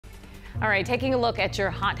All right, taking a look at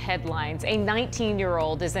your hot headlines. A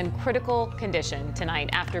 19-year-old is in critical condition tonight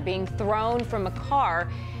after being thrown from a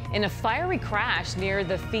car in a fiery crash near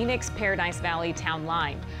the Phoenix-Paradise Valley town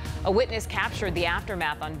line. A witness captured the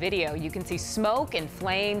aftermath on video. You can see smoke and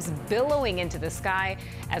flames billowing into the sky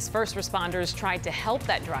as first responders tried to help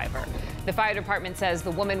that driver. The fire department says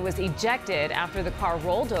the woman was ejected after the car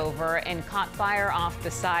rolled over and caught fire off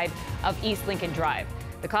the side of East Lincoln Drive.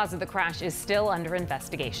 The cause of the crash is still under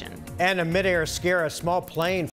investigation. And a midair scare, a small plane